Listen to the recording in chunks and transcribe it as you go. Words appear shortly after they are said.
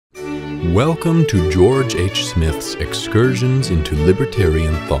Welcome to George H. Smith's Excursions into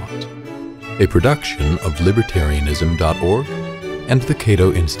Libertarian Thought, a production of Libertarianism.org and the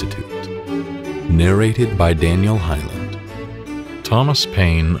Cato Institute. Narrated by Daniel Hyland. Thomas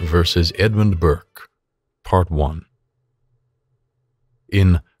Paine versus Edmund Burke, Part 1.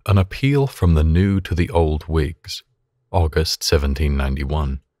 In An Appeal from the New to the Old Whigs, August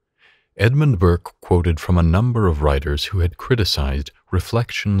 1791, Edmund Burke quoted from a number of writers who had criticized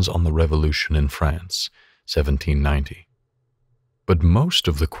Reflections on the Revolution in France, 1790. But most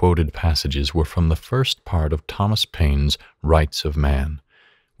of the quoted passages were from the first part of Thomas Paine's Rights of Man,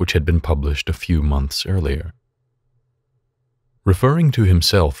 which had been published a few months earlier. Referring to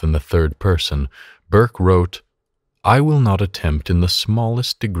himself in the third person, Burke wrote, "I will not attempt in the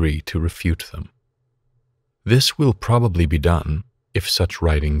smallest degree to refute them. This will probably be done, if such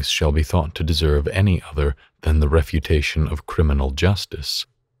writings shall be thought to deserve any other than the refutation of criminal justice,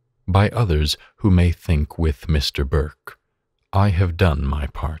 by others who may think with Mr. Burke, I have done my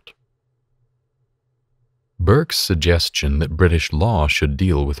part." Burke's suggestion that British law should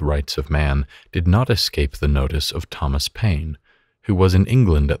deal with rights of man did not escape the notice of Thomas Paine, who was in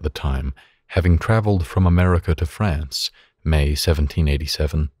England at the time, having traveled from America to France, May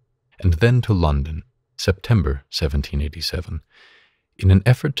 1787, and then to London, September 1787, in an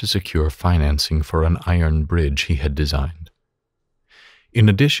effort to secure financing for an iron bridge he had designed. In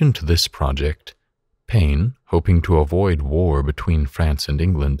addition to this project, Paine, hoping to avoid war between France and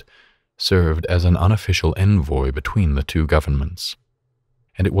England, served as an unofficial envoy between the two governments,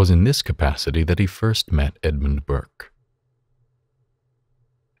 and it was in this capacity that he first met Edmund Burke.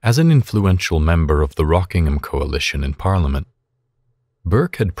 As an influential member of the Rockingham Coalition in Parliament,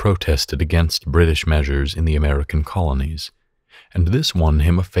 Burke had protested against British measures in the American colonies, and this won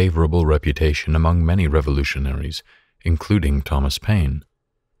him a favorable reputation among many revolutionaries, including Thomas Paine.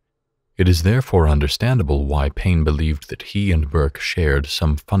 It is therefore understandable why Paine believed that he and Burke shared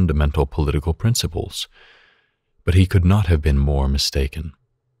some fundamental political principles, but he could not have been more mistaken.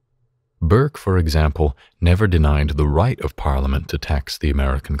 Burke, for example, never denied the right of Parliament to tax the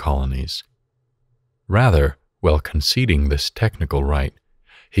American colonies. Rather, while conceding this technical right,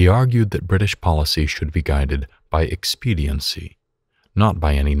 he argued that British policy should be guided by expediency, not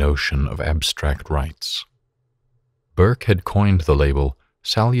by any notion of abstract rights. Burke had coined the label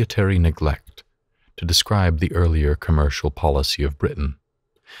salutary neglect to describe the earlier commercial policy of Britain,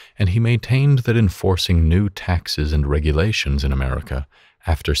 and he maintained that enforcing new taxes and regulations in America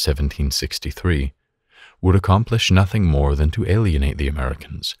after 1763 would accomplish nothing more than to alienate the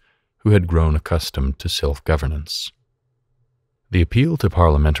Americans, who had grown accustomed to self-governance. The appeal to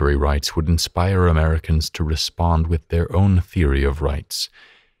parliamentary rights would inspire Americans to respond with their own theory of rights,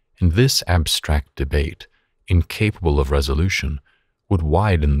 and this abstract debate, incapable of resolution, would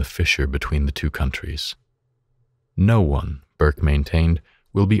widen the fissure between the two countries. No one, Burke maintained,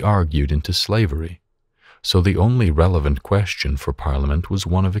 will be argued into slavery, so the only relevant question for Parliament was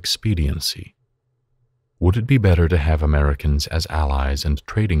one of expediency. Would it be better to have Americans as allies and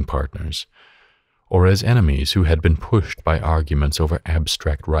trading partners, or as enemies who had been pushed by arguments over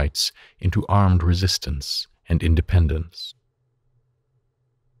abstract rights into armed resistance and independence?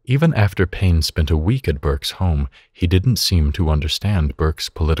 Even after Paine spent a week at Burke's home, he didn't seem to understand Burke's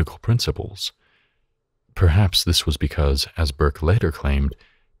political principles. Perhaps this was because, as Burke later claimed,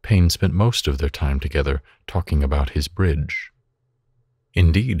 Paine spent most of their time together talking about his bridge.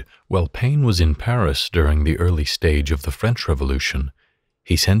 Indeed, while Paine was in Paris during the early stage of the French Revolution,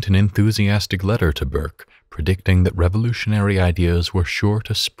 he sent an enthusiastic letter to Burke predicting that revolutionary ideas were sure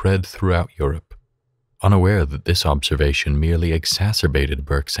to spread throughout Europe, unaware that this observation merely exacerbated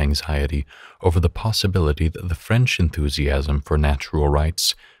Burke's anxiety over the possibility that the French enthusiasm for natural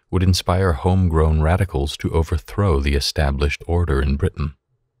rights would inspire homegrown radicals to overthrow the established order in Britain.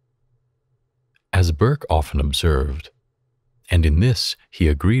 As Burke often observed, and in this he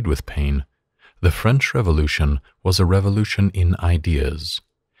agreed with Paine, the French Revolution was a revolution in ideas,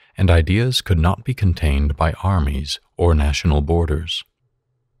 and ideas could not be contained by armies or national borders.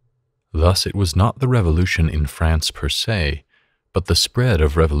 Thus it was not the revolution in France per se, but the spread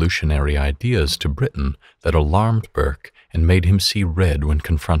of revolutionary ideas to Britain that alarmed Burke and made him see red when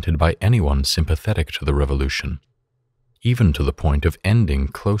confronted by anyone sympathetic to the revolution, even to the point of ending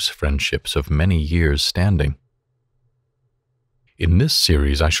close friendships of many years' standing. In this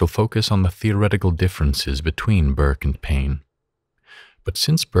series I shall focus on the theoretical differences between Burke and Paine. But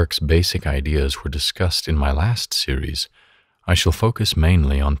since Burke's basic ideas were discussed in my last series, I shall focus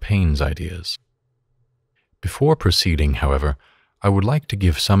mainly on Paine's ideas. Before proceeding, however, I would like to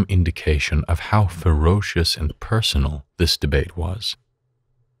give some indication of how ferocious and personal this debate was.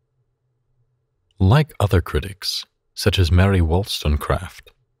 Like other critics, such as Mary Wollstonecraft,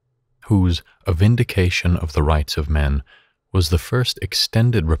 whose A Vindication of the Rights of Men was the first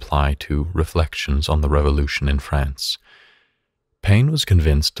extended reply to Reflections on the Revolution in France, Paine was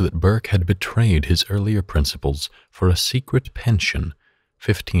convinced that Burke had betrayed his earlier principles for a secret pension,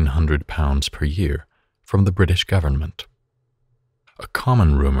 £1,500 per year, from the British government. A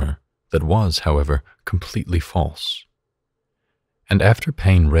common rumor that was, however, completely false. And after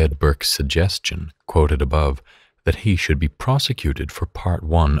Paine read Burke's suggestion, quoted above, that he should be prosecuted for Part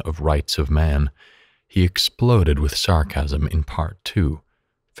 1 of Rights of Man, he exploded with sarcasm in Part 2,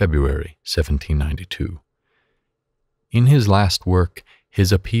 February 1792. In his last work,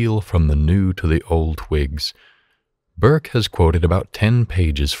 his Appeal from the New to the Old Whigs, Burke has quoted about 10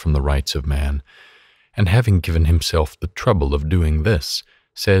 pages from the Rights of Man, and having given himself the trouble of doing this,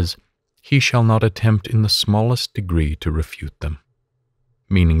 says, he shall not attempt in the smallest degree to refute them,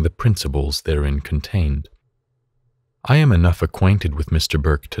 meaning the principles therein contained. I am enough acquainted with Mr.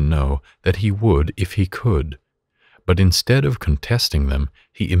 Burke to know that he would if he could, but instead of contesting them,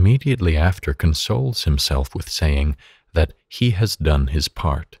 he immediately after consoles himself with saying that he has done his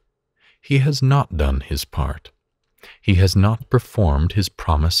part. He has not done his part. He has not performed his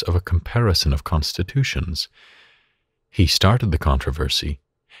promise of a comparison of constitutions. He started the controversy,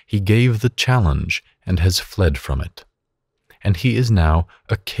 he gave the challenge, and has fled from it. And he is now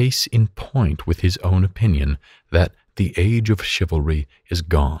a case in point with his own opinion that the age of chivalry is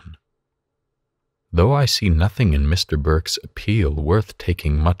gone. Though I see nothing in Mr. Burke's appeal worth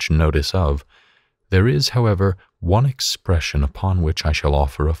taking much notice of, there is, however, one expression upon which I shall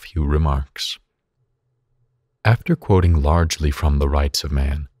offer a few remarks. After quoting largely from the Rights of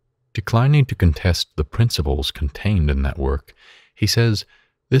Man, declining to contest the principles contained in that work, he says,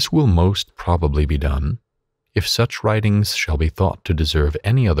 this will most probably be done, if such writings shall be thought to deserve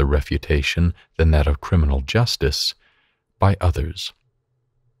any other refutation than that of criminal justice, by others.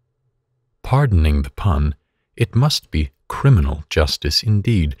 Pardoning the pun, it must be criminal justice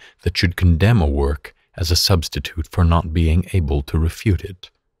indeed that should condemn a work as a substitute for not being able to refute it.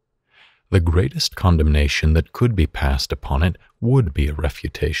 The greatest condemnation that could be passed upon it would be a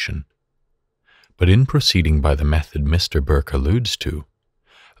refutation. But in proceeding by the method Mr. Burke alludes to,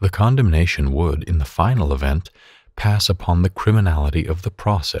 the condemnation would, in the final event, pass upon the criminality of the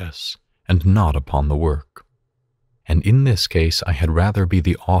process, and not upon the work. And in this case I had rather be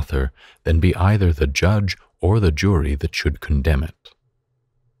the author than be either the judge or the jury that should condemn it.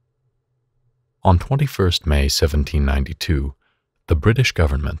 On 21st May 1792, the British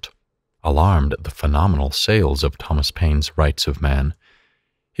government, alarmed at the phenomenal sales of Thomas Paine's Rights of Man,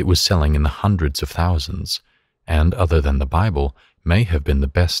 it was selling in the hundreds of thousands, and, other than the Bible, may have been the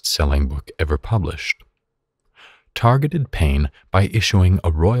best-selling book ever published, targeted Paine by issuing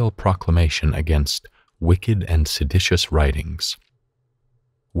a royal proclamation against wicked and seditious writings.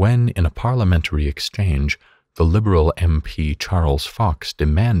 When, in a parliamentary exchange, the Liberal MP Charles Fox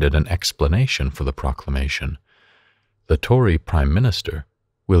demanded an explanation for the proclamation, the Tory Prime Minister,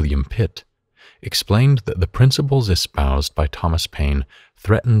 William Pitt, explained that the principles espoused by Thomas Paine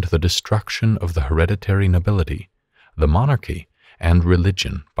threatened the destruction of the hereditary nobility, the monarchy, and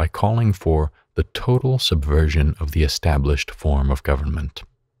religion by calling for the total subversion of the established form of government.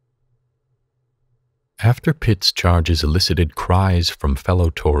 After Pitt's charges elicited cries from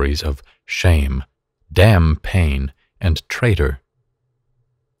fellow Tories of shame, damn Paine, and traitor,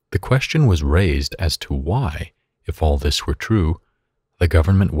 the question was raised as to why, if all this were true, the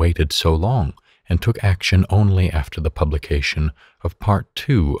government waited so long and took action only after the publication of Part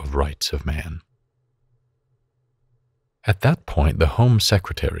 2 of Rights of Man. At that point, the Home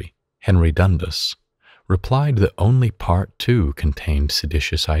Secretary, Henry Dundas, replied that only Part 2 contained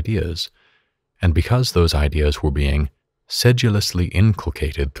seditious ideas, and because those ideas were being sedulously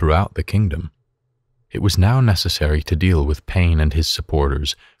inculcated throughout the kingdom, it was now necessary to deal with Paine and his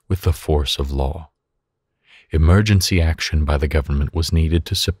supporters with the force of law. Emergency action by the government was needed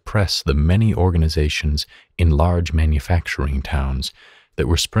to suppress the many organizations in large manufacturing towns that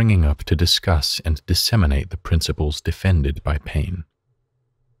were springing up to discuss and disseminate the principles defended by Paine.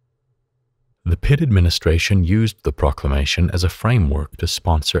 The Pitt administration used the proclamation as a framework to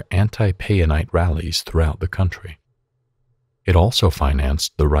sponsor anti-Painite rallies throughout the country. It also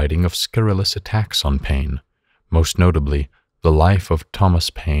financed the writing of scurrilous attacks on Paine, most notably The Life of Thomas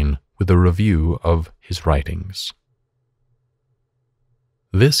Paine with a review of his writings.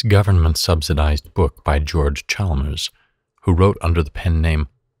 This government-subsidized book by George Chalmers, who wrote under the pen name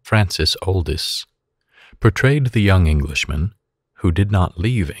Francis Oldys, portrayed the young Englishman, who did not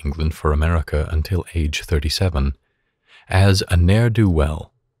leave England for America until age 37, as a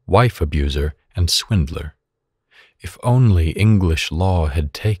ne'er-do-well, wife-abuser, and swindler. If only English law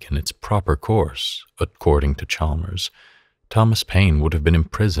had taken its proper course, according to Chalmers, Thomas Paine would have been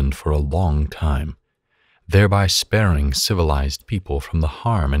imprisoned for a long time, thereby sparing civilized people from the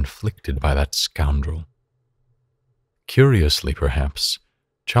harm inflicted by that scoundrel. Curiously, perhaps,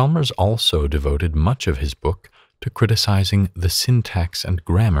 Chalmers also devoted much of his book to criticizing the syntax and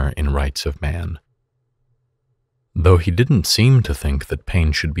grammar in Rights of Man, though he didn't seem to think that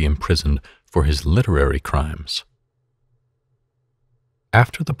Paine should be imprisoned for his literary crimes.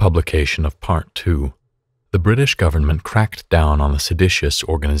 After the publication of Part 2, the British government cracked down on the seditious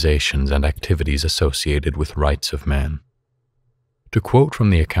organizations and activities associated with Rights of Man. To quote from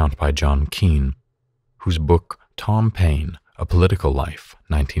the account by John Keane, whose book Tom Paine, A Political Life,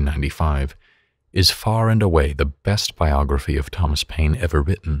 1995, is far and away the best biography of Thomas Paine ever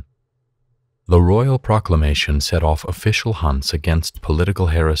written, the royal proclamation set off official hunts against political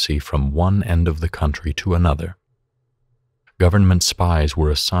heresy from one end of the country to another. Government spies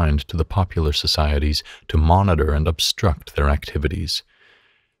were assigned to the popular societies to monitor and obstruct their activities.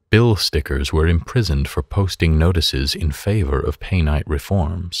 Bill stickers were imprisoned for posting notices in favor of Painite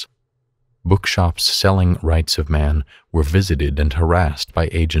reforms. Bookshops selling Rights of Man were visited and harassed by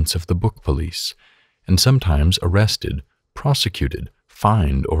agents of the book police, and sometimes arrested, prosecuted,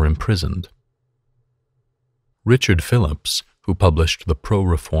 fined, or imprisoned. Richard Phillips, who published the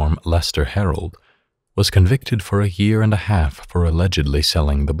pro-reform Leicester Herald, was convicted for a year and a half for allegedly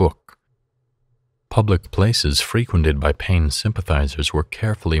selling the book. Public places frequented by Paine sympathizers were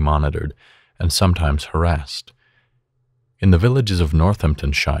carefully monitored and sometimes harassed. In the villages of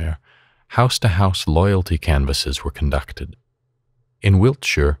Northamptonshire, house-to-house loyalty canvasses were conducted. In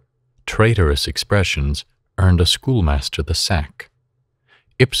Wiltshire, traitorous expressions earned a schoolmaster the sack.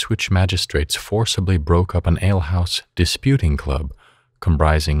 Ipswich magistrates forcibly broke up an alehouse disputing club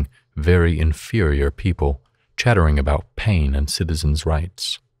comprising very inferior people chattering about Paine and citizens'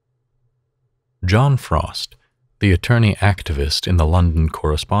 rights. John Frost, the attorney activist in the London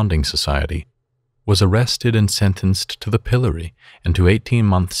Corresponding Society, was arrested and sentenced to the pillory and to 18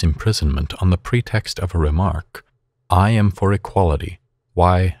 months' imprisonment on the pretext of a remark, "I am for equality,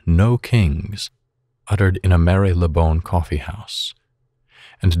 why no kings," uttered in a Marylebone coffee-house.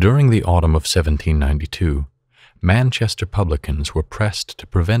 And during the autumn of 1792, Manchester publicans were pressed to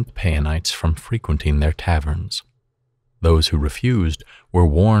prevent Painites from frequenting their taverns. Those who refused were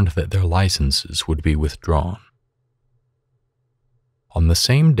warned that their licenses would be withdrawn. On the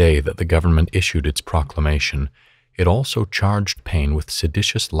same day that the government issued its proclamation, it also charged Paine with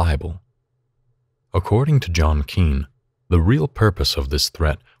seditious libel. According to John Keane, the real purpose of this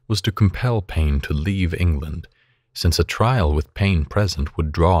threat was to compel Paine to leave England, since a trial with Paine present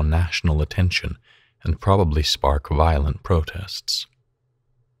would draw national attention and probably spark violent protests.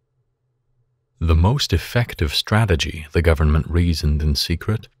 The most effective strategy, the government reasoned in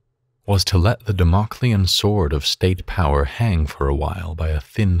secret, was to let the Damoclean sword of state power hang for a while by a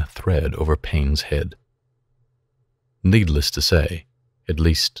thin thread over Paine's head. Needless to say, at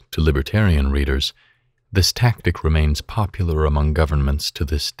least to libertarian readers, this tactic remains popular among governments to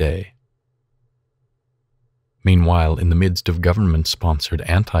this day. Meanwhile, in the midst of government-sponsored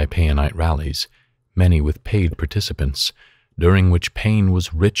anti-Painite rallies, many with paid participants, during which Paine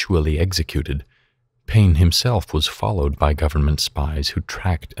was ritually executed, Paine himself was followed by government spies who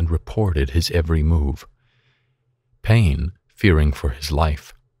tracked and reported his every move. Paine, fearing for his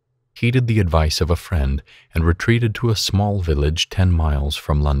life, heeded the advice of a friend and retreated to a small village 10 miles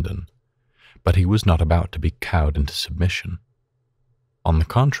from London. But he was not about to be cowed into submission. On the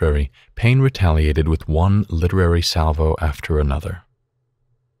contrary, Paine retaliated with one literary salvo after another.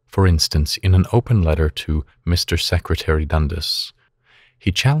 For instance, in an open letter to Mr. Secretary Dundas,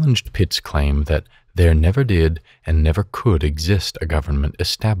 he challenged Pitt's claim that there never did and never could exist a government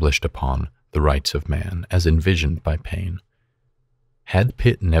established upon the rights of man as envisioned by Paine. Had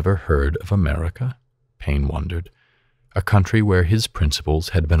Pitt never heard of America? Paine wondered, a country where his principles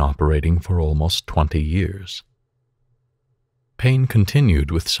had been operating for almost 20 years. Paine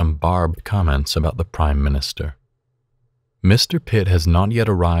continued with some barbed comments about the Prime Minister. Mr. Pitt has not yet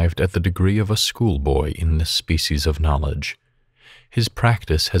arrived at the degree of a schoolboy in this species of knowledge. His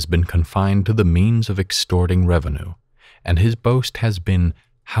practice has been confined to the means of extorting revenue, and his boast has been,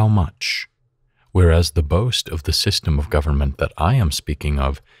 "How much?" whereas the boast of the system of government that I am speaking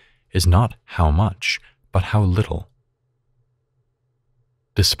of is not how much, but how little.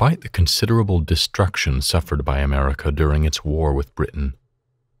 Despite the considerable destruction suffered by America during its war with Britain,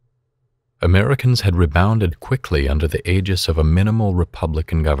 Americans had rebounded quickly under the aegis of a minimal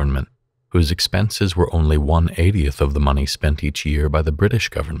Republican government, whose expenses were only 1/80th of the money spent each year by the British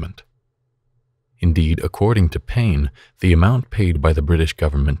government. Indeed, according to Paine, the amount paid by the British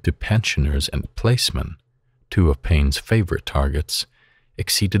government to pensioners and placemen, two of Paine's favorite targets,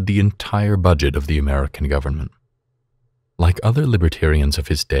 exceeded the entire budget of the American government. Like other libertarians of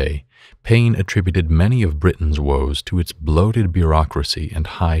his day, Paine attributed many of Britain's woes to its bloated bureaucracy and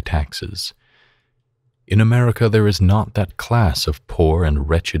high taxes. In America there is not that class of poor and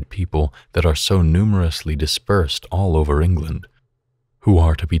wretched people that are so numerously dispersed all over England, who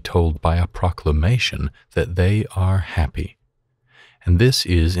are to be told by a proclamation that they are happy. And this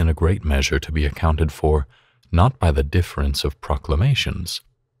is in a great measure to be accounted for not by the difference of proclamations,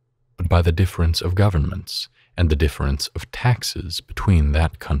 but by the difference of governments and the difference of taxes between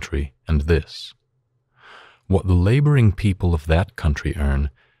that country and this. What the laboring people of that country earn,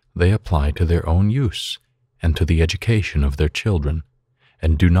 they apply to their own use and to the education of their children,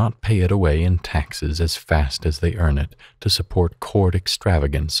 and do not pay it away in taxes as fast as they earn it to support court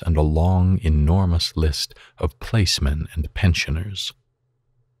extravagance and a long, enormous list of placemen and pensioners.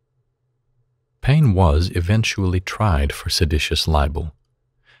 Paine was eventually tried for seditious libel,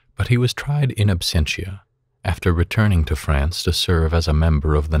 but he was tried in absentia, after returning to France to serve as a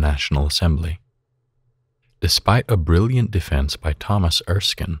member of the National Assembly. Despite a brilliant defense by Thomas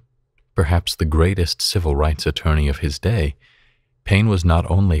Erskine, perhaps the greatest civil rights attorney of his day, Paine was not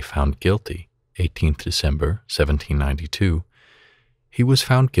only found guilty, 18th December 1792, he was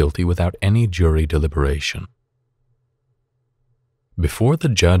found guilty without any jury deliberation. Before the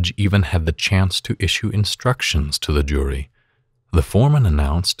judge even had the chance to issue instructions to the jury, the foreman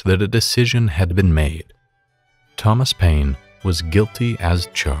announced that a decision had been made. Thomas Paine was guilty as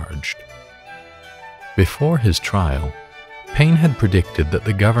charged. Before his trial, Paine had predicted that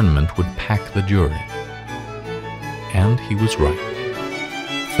the government would pack the jury. And he was right.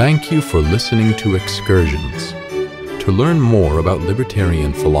 Thank you for listening to Excursions. To learn more about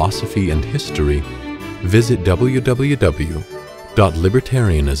libertarian philosophy and history, visit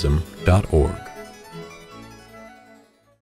www.libertarianism.org.